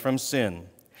redeem us from sin.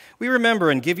 We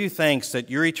remember and give you thanks that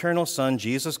your eternal Son,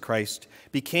 Jesus Christ,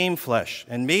 became flesh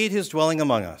and made his dwelling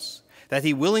among us, that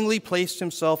he willingly placed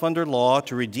himself under law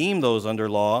to redeem those under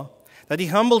law, that he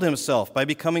humbled himself by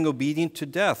becoming obedient to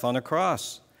death on a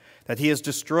cross, that he has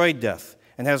destroyed death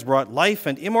and has brought life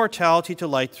and immortality to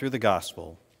light through the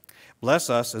gospel. Bless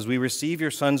us as we receive your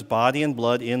Son's body and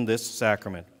blood in this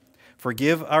sacrament.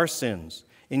 Forgive our sins,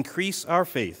 increase our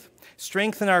faith,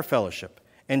 strengthen our fellowship,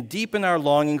 and deepen our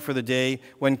longing for the day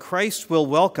when Christ will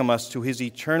welcome us to his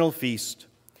eternal feast.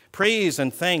 Praise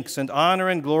and thanks and honor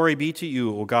and glory be to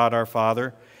you, O God our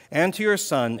Father, and to your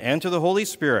Son, and to the Holy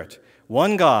Spirit,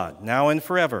 one God, now and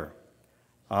forever.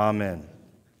 Amen.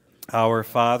 Our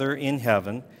Father in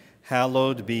heaven,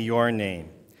 hallowed be your name.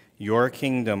 Your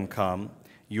kingdom come,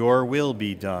 your will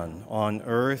be done, on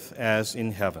earth as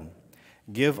in heaven.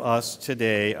 Give us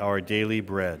today our daily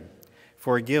bread.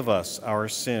 Forgive us our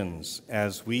sins,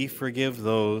 as we forgive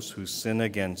those who sin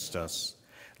against us.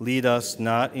 Lead us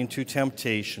not into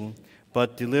temptation,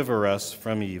 but deliver us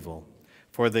from evil.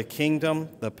 For the kingdom,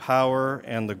 the power,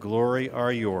 and the glory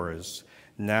are yours,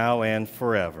 now and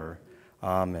forever.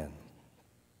 Amen.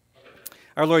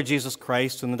 Our Lord Jesus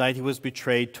Christ, on the night he was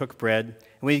betrayed, took bread,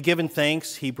 and when he had given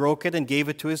thanks, he broke it and gave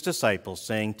it to his disciples,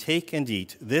 saying, "Take and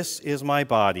eat. This is my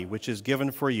body, which is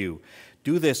given for you.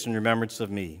 Do this in remembrance of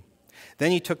me."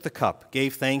 Then he took the cup,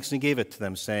 gave thanks, and gave it to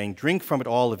them, saying, "Drink from it,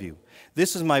 all of you.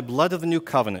 This is my blood of the new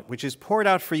covenant, which is poured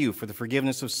out for you for the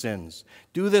forgiveness of sins.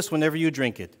 Do this whenever you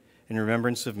drink it, in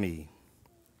remembrance of me."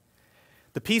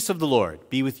 The peace of the Lord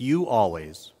be with you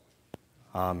always.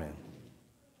 Amen.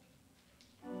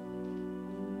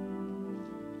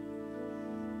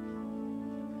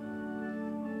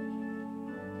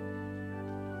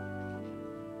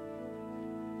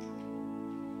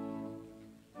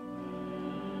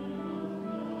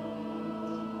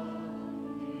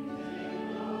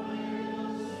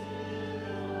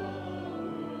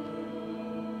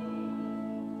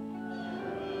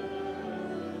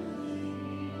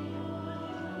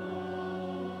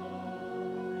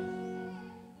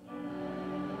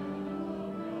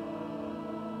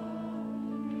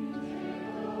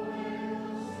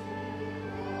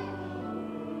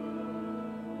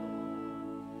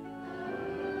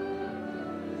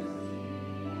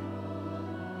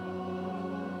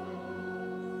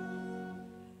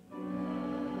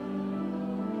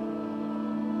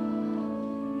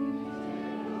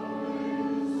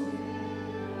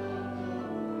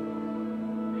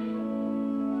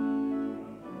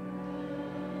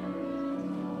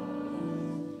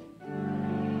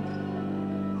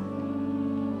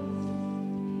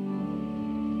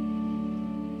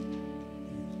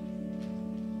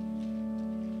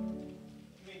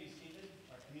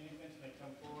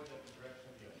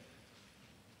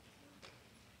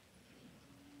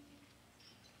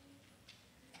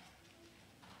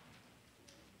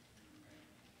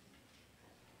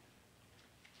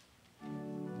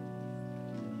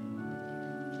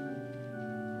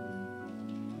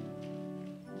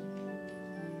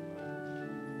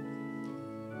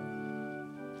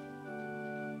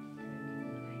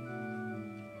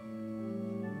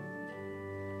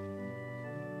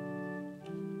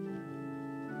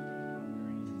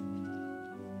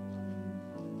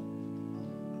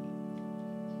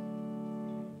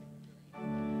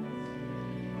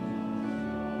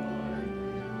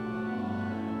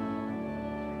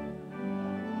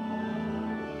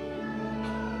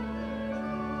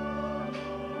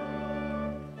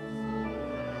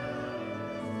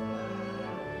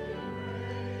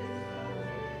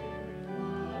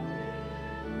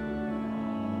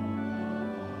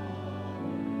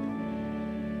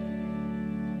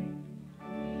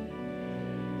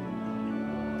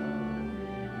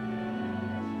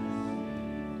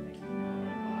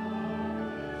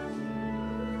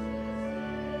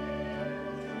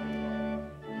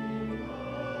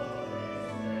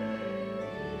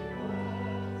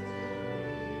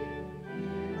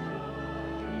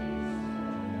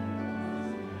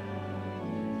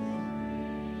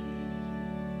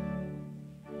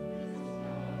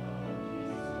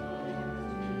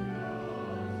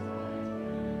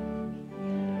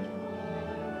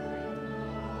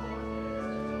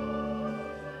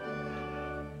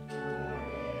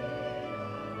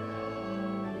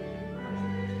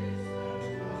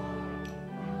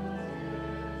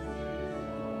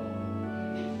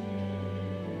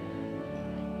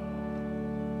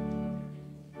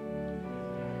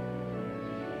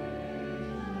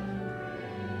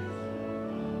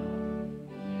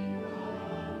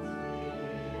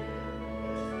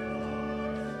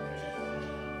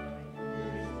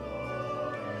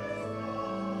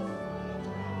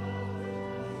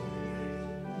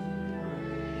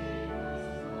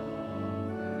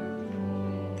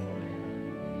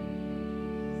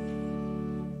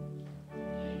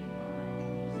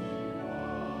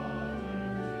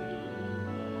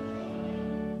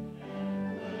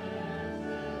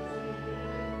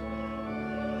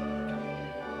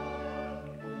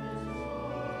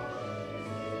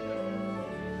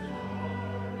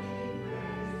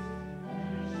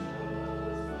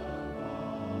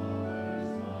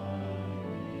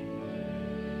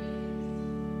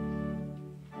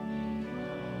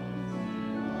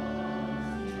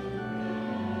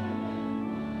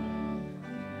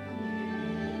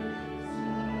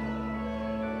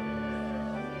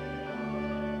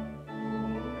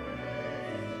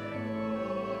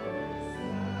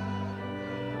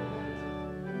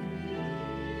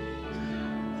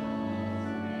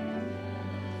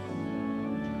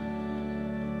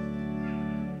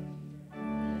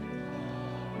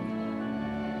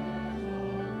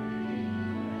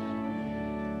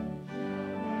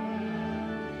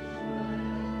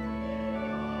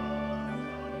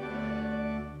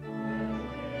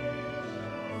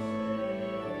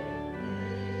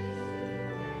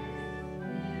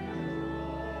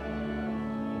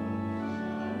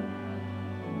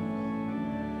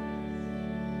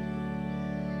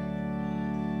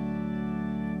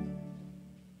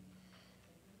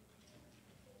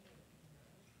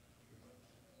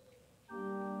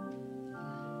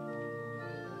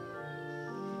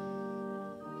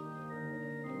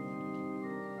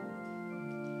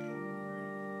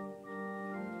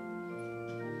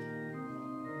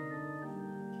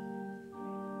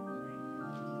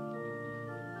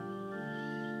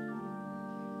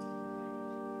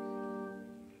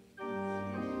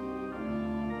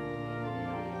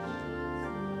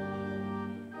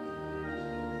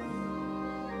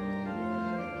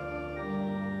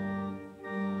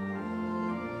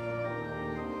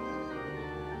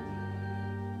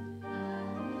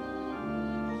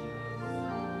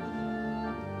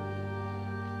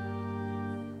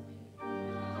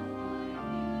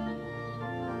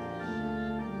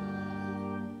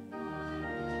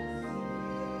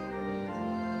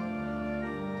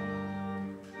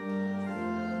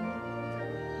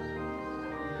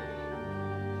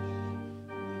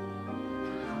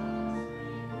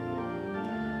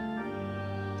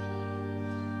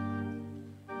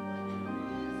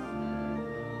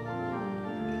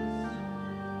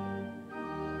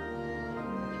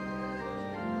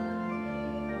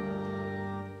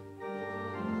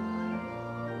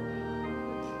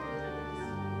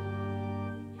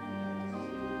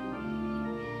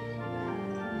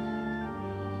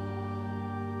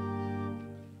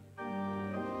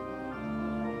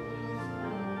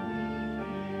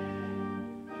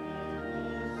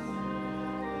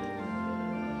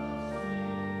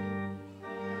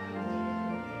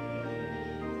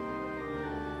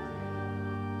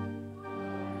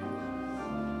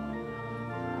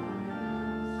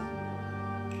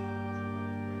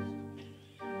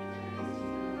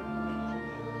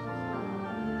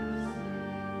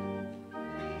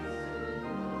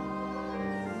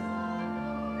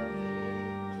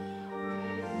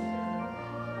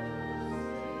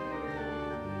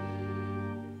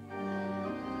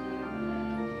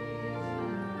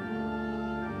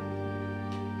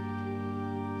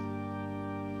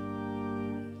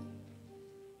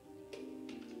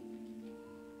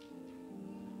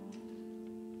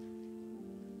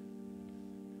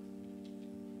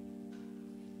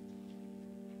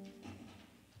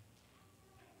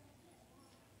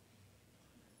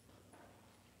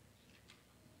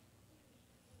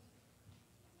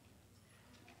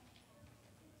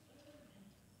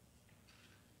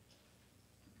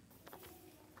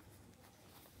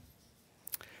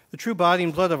 The true body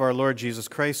and blood of our Lord Jesus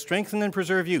Christ strengthen and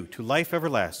preserve you to life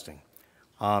everlasting.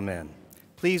 Amen.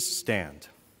 Please stand.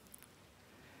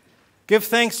 Give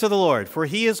thanks to the Lord, for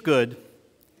he is good.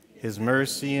 His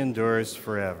mercy endures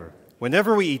forever.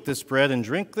 Whenever we eat this bread and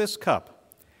drink this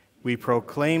cup, we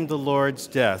proclaim the Lord's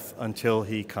death until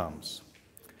he comes.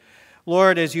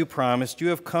 Lord, as you promised, you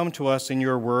have come to us in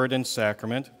your word and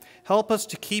sacrament. Help us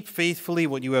to keep faithfully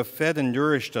what you have fed and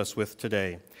nourished us with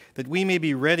today, that we may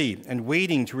be ready and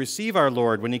waiting to receive our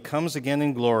Lord when he comes again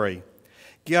in glory.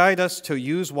 Guide us to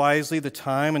use wisely the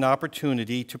time and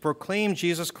opportunity to proclaim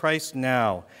Jesus Christ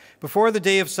now, before the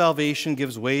day of salvation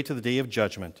gives way to the day of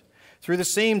judgment. Through the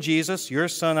same Jesus, your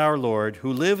Son, our Lord,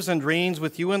 who lives and reigns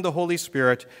with you in the Holy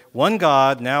Spirit, one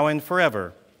God, now and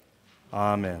forever.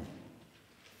 Amen.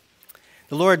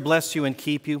 The Lord bless you and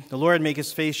keep you. The Lord make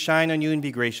his face shine on you and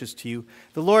be gracious to you.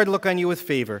 The Lord look on you with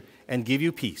favor and give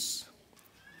you peace.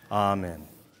 Amen.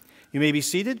 You may be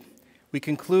seated. We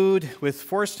conclude with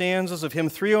 4 stanzas of hymn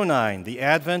 309, The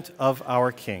Advent of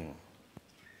Our King.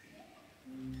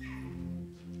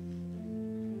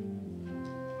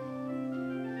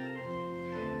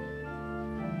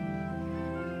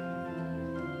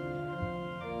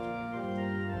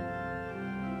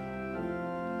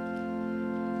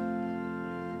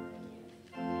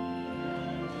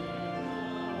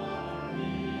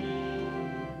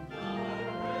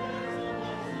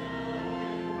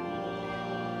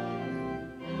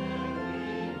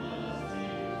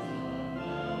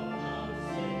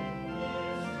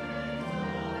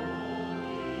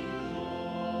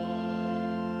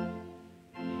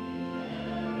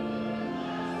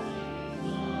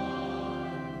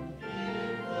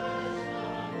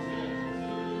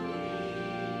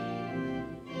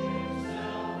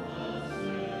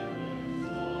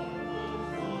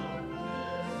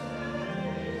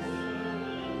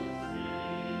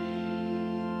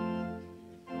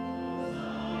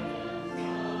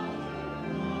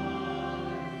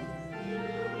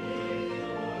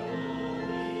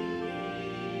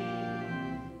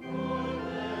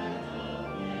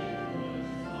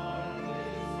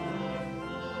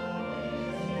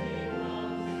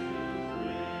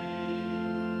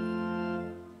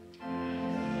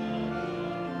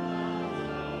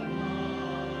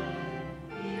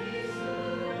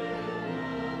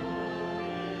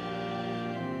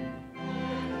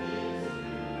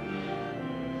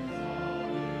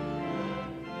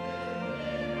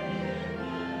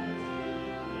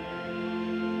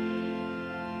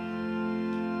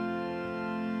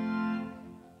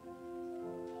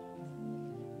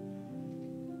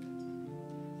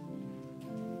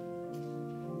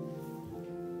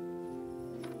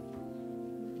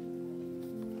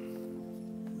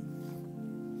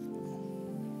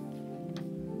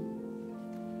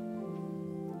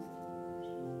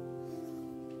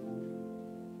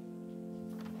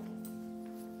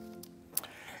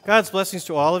 God's blessings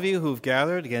to all of you who've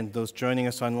gathered. Again, those joining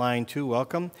us online too,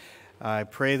 welcome. I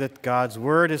pray that God's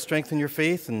word has strengthened your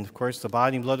faith, and of course the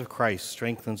body and blood of Christ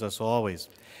strengthens us always.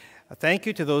 Thank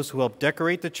you to those who helped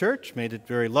decorate the church, made it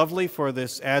very lovely for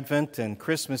this Advent and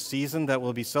Christmas season that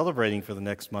we'll be celebrating for the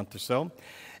next month or so.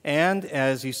 And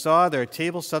as you saw, there are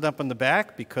tables set up in the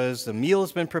back because the meal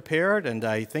has been prepared, and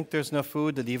I think there's enough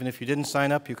food that even if you didn't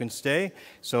sign up, you can stay.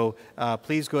 So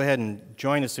please go ahead and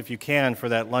join us if you can for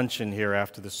that luncheon here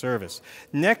after the service.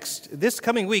 This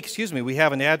coming week, we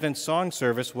have an Advent song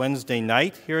service Wednesday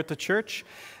night here at the church,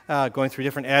 going through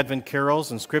different Advent carols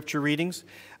and scripture readings.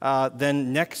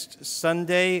 Then next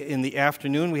Sunday in the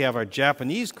afternoon, we have our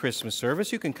Japanese Christmas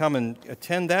service. You can come and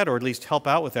attend that, or at least help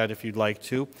out with that if you'd like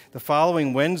to. The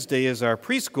following Wednesday is our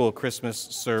preschool Christmas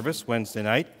service, Wednesday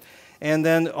night. And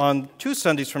then on 2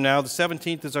 Sundays from now, the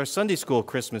 17th, is our Sunday school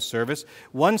Christmas service.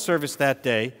 One service that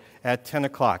day at 10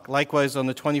 o'clock. Likewise, on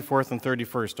the 24th and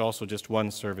 31st, also just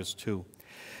one service too.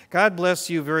 God bless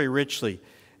you very richly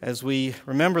as we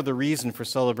remember the reason for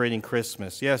celebrating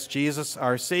Christmas. Yes, Jesus,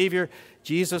 our Savior,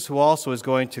 Jesus who also is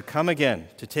going to come again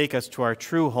to take us to our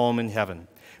true home in heaven.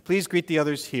 Please greet the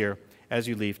others here as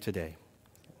you leave today.